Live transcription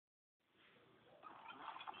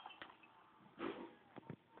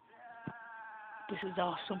This is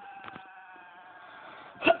awesome.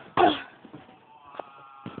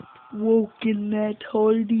 Woken Matt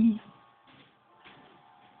Hardy.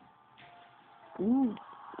 Ooh.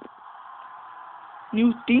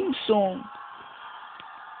 New theme song.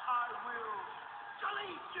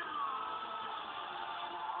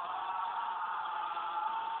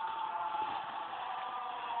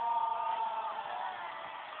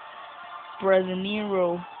 Brother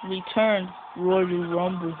Nero returned Royal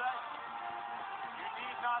Rumble.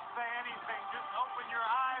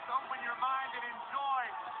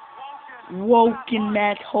 Woken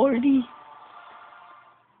Matt Hardy.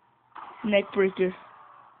 Neckbreaker.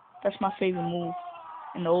 That's my favorite move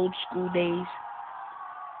in the old school days.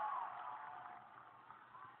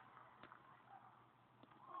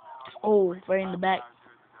 Oh, right in the back.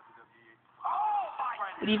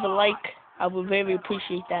 Leave a like. I would very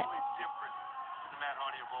appreciate that.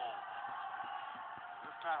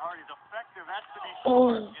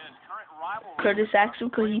 Oh, Curtis Axel,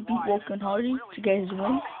 could he beat Woken Hardy to get his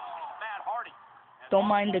win? Don't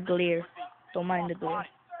mind the glare. Don't mind the glare.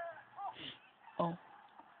 Oh.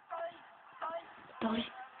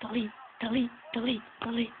 Delete.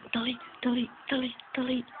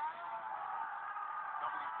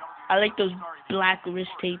 I like those black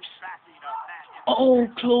wrist tapes. Oh,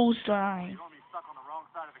 clothesline.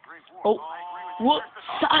 Oh, what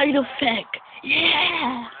side effect?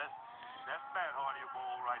 Yeah.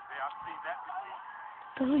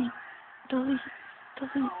 Delete.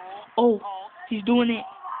 Oh, he's doing it.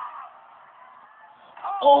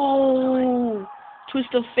 Oh,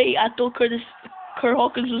 twist of fate. I thought Kurt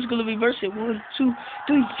Hawkins was gonna reverse it. 1, 2,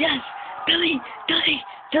 3. Yes.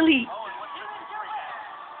 Delete.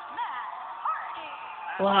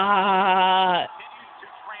 Wow.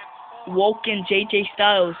 Woken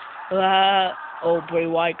JJSTYLEZ. Oh, Bray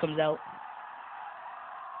Wyatt comes out.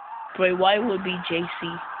 Bray Wyatt would be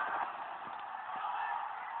JC.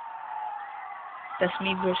 That's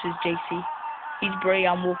me versus JC. He's Bray,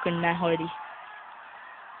 I'm Woken Matt Hardy.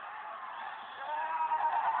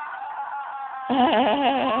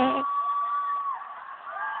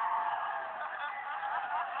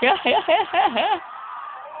 Yeah.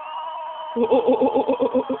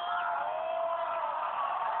 Oh.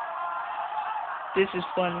 This is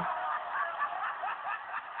funny.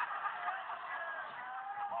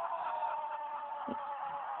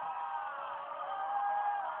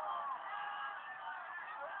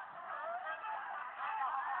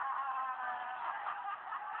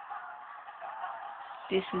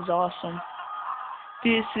 This is awesome.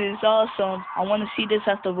 I want to see this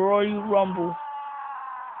at the Royal Rumble.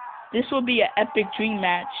 This will be an epic dream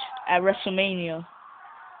match at WrestleMania.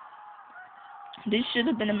 This should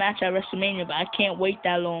have been a match at WrestleMania, but I can't wait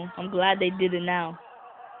that long. I'm glad they did it now.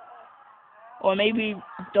 Or maybe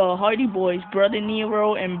the Hardy Boys, Brother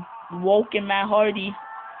Nero and Woken Matt Hardy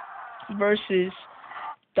versus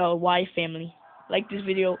the Wyatt family. Like this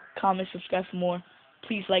video, comment, subscribe for more.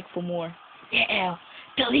 Please like for more. Yeah.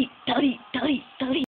 Delete.